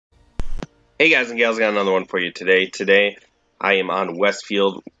Hey guys and gals, got another one for you today. Today I am on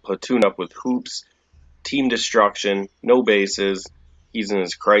Westfield, platoon up with Hoops, team destruction, no bases. He's in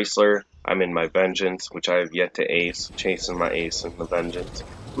his Chrysler. I'm in my Vengeance, which I have yet to ace, chasing my ace in the Vengeance.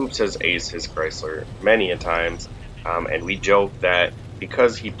 Hoops has aced his Chrysler many a times, and we joke that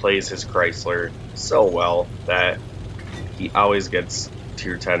because he plays his Chrysler so well that he always gets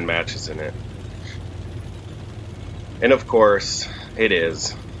tier 10 matches in it. And of course, it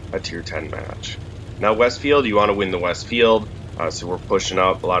is a tier 10 match. Now Westfield, you want to win the Westfield, so we're pushing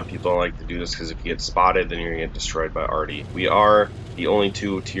up. A lot of people don't like to do this because if you get spotted, then you're going to get destroyed by Artie. We are the only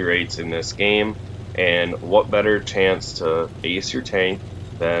two tier 8s in this game, and what better chance to ace your tank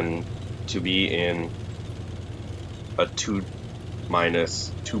than to be in a 2-,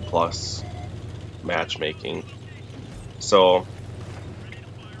 2+ matchmaking. So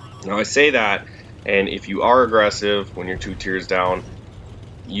now I say that, and if you are aggressive when you're 2 tiers down,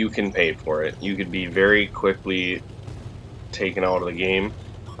 you can pay for it. You could be very quickly taken out of the game.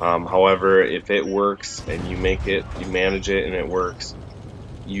 However, if it works and you manage it and it works,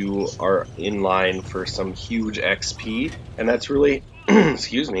 you are in line for some huge XP, and that's really,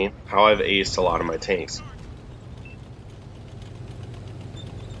 excuse me, how I've aced a lot of my tanks.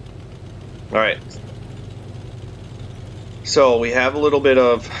 Alright, so we have a little bit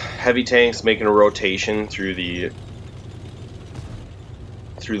of heavy tanks making a rotation through the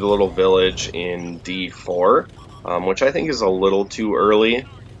little village in D4, which I think is a little too early,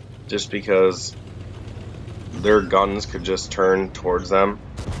 just because their guns could just turn towards them.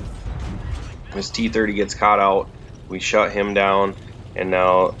 This T-30 gets caught out, we shut him down, and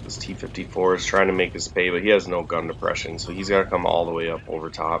now this T-54 is trying to make his pay, but he has no gun depression, so he's got to come all the way up over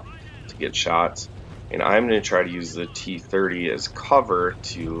top to get shots. And I'm going to try to use the T-30 as cover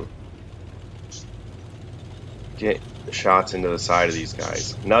to get shots into the side of these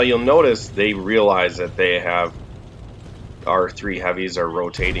guys. Now you'll notice they realize that they have our 3 heavies are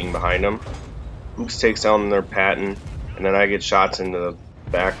rotating behind them. Hoops takes down their Patton, and then I get shots into the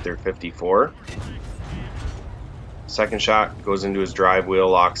back their 54. Second shot goes into his drive wheel,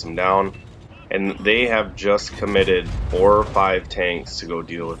 locks him down, and they have just committed 4 or 5 tanks to go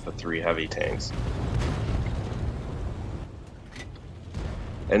deal with the 3 heavy tanks.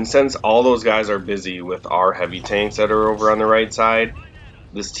 And since all those guys are busy with our heavy tanks that are over on the right side,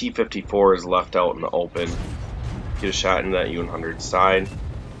 this T-54 is left out in the open. Get a shot into that U-100 side.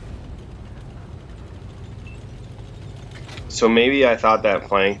 So maybe I thought that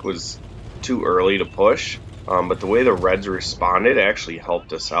flank was too early to push, but the way the Reds responded actually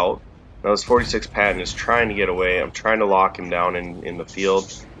helped us out. Now this 46 Patton is trying to get away. I'm trying to lock him down in the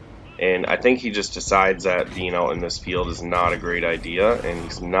field. And I think he just decides that being out in this field is not a great idea, and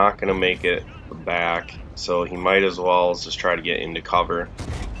he's not going to make it back, so he might as well just try to get into cover.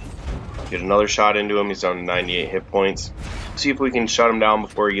 Get another shot into him. He's down to 98 hit points. See if we can shut him down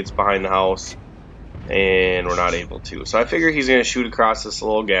before he gets behind the house, and we're not able to. So I figure he's going to shoot across this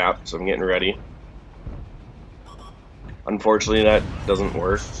little gap, so I'm getting ready. Unfortunately, that doesn't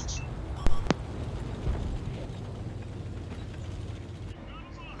work.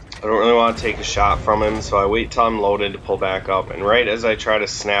 I don't really want to take a shot from him, so I wait till I'm loaded to pull back up, and right as I try to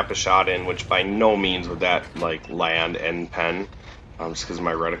snap a shot in, which by no means would that like land and pen, just because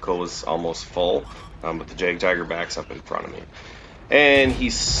my reticle was almost full, but the Jag Tiger backs up in front of me. And he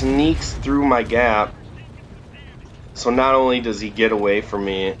sneaks through my gap, so not only does he get away from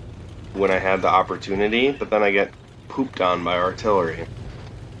me when I had the opportunity, but then I get pooped on by artillery.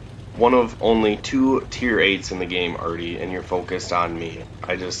 One of only 2 tier 8s in the game, Artie, and you're focused on me.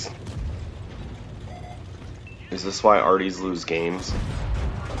 Is this why Arties lose games?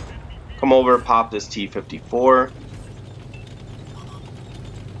 Come over, pop this T-54.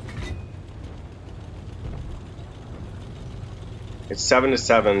 It's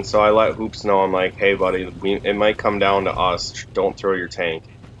 7-7, so I let Hoops know, I'm like, hey buddy, it might come down to us. Don't throw your tank.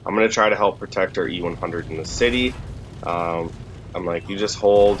 I'm going to try to help protect our E-100 in the city. I'm like, you just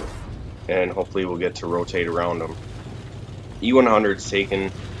hold, and hopefully we'll get to rotate around them. E-100's taking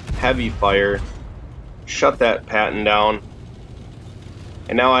heavy fire, shut that Patton down,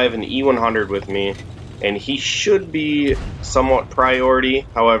 and now I have an E-100 with me, and he should be somewhat priority.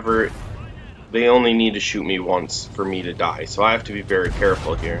 However, they only need to shoot me once for me to die, so I have to be very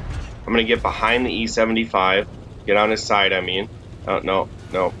careful here. I'm going to get behind the E-75, get on his side, I mean. No,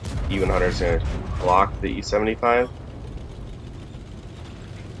 E-100's going to block the E-75.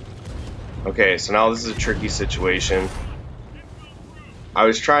 Okay, so now this is a tricky situation. I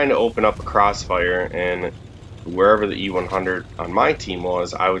was trying to open up a crossfire, and wherever the E-100 on my team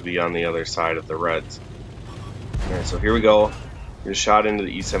was, I would be on the other side of the Reds. Alright, so here we go. Get a shot into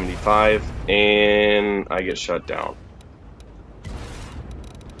the E75, and I get shut down.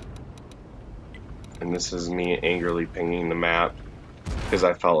 And this is me angrily pinging the map because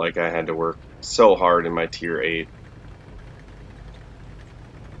I felt like I had to work so hard in my tier 8.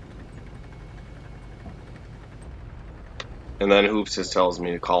 And then Hoops just tells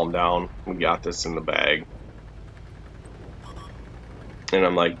me to calm down. We got this in the bag. And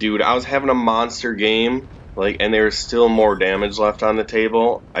I'm like, dude, I was having a monster game, like, and there's still more damage left on the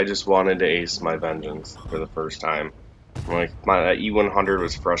table. I just wanted to ace my Vengeance for the first time. Like, my E100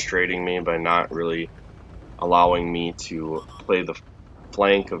 was frustrating me by not really allowing me to play the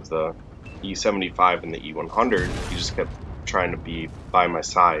flank of the E75 and the E100. He just kept trying to be by my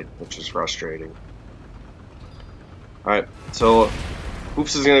side, which is frustrating. Alright, so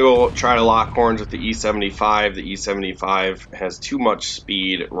Hoops is going to go try to lock horns with the E75. The E75 has too much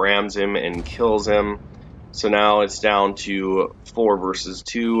speed, rams him and kills him. So now it's down to 4 versus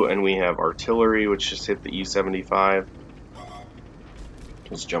 2, and we have artillery, which just hit the E75.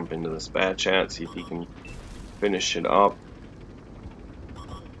 Let's jump into this bad chat, see if he can finish it up.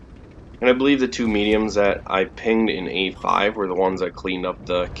 And I believe the 2 mediums that I pinged in A5 were the ones that cleaned up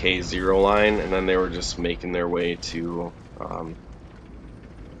the K0 line, and then they were just making their way to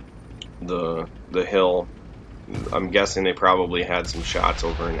the hill. I'm guessing they probably had some shots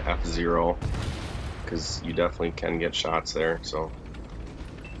over in F0, because you definitely can get shots there. So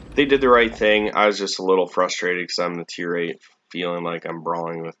they did the right thing. I was just a little frustrated because I'm the tier 8, feeling like I'm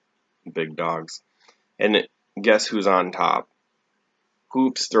brawling with big dogs. And guess who's on top?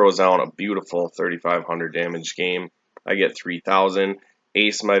 Hoops throws out a beautiful 3,500 damage game. I get 3,000.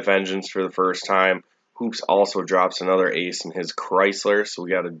 Ace my Vengeance for the first time. Hoops also drops another ace in his Chrysler, so we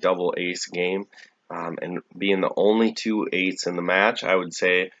got a double ace game. And being the only 2 8s in the match, I would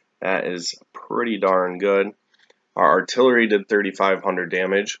say that is pretty darn good. Our artillery did 3,500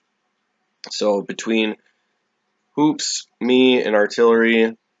 damage. So between Hoops, me, and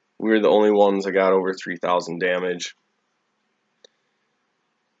artillery, we were the only ones that got over 3,000 damage,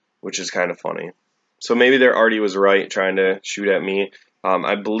 which is kind of funny. So maybe their Artie was right trying to shoot at me.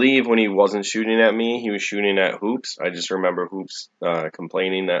 I believe when he wasn't shooting at me, he was shooting at Hoops. I just remember Hoops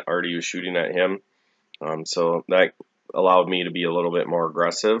complaining that Artie was shooting at him. So that allowed me to be a little bit more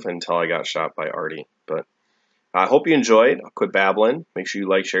aggressive until I got shot by Artie. But I hope you enjoyed. I'll quit babbling. Make sure you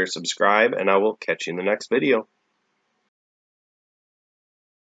like, share, subscribe, and I will catch you in the next video.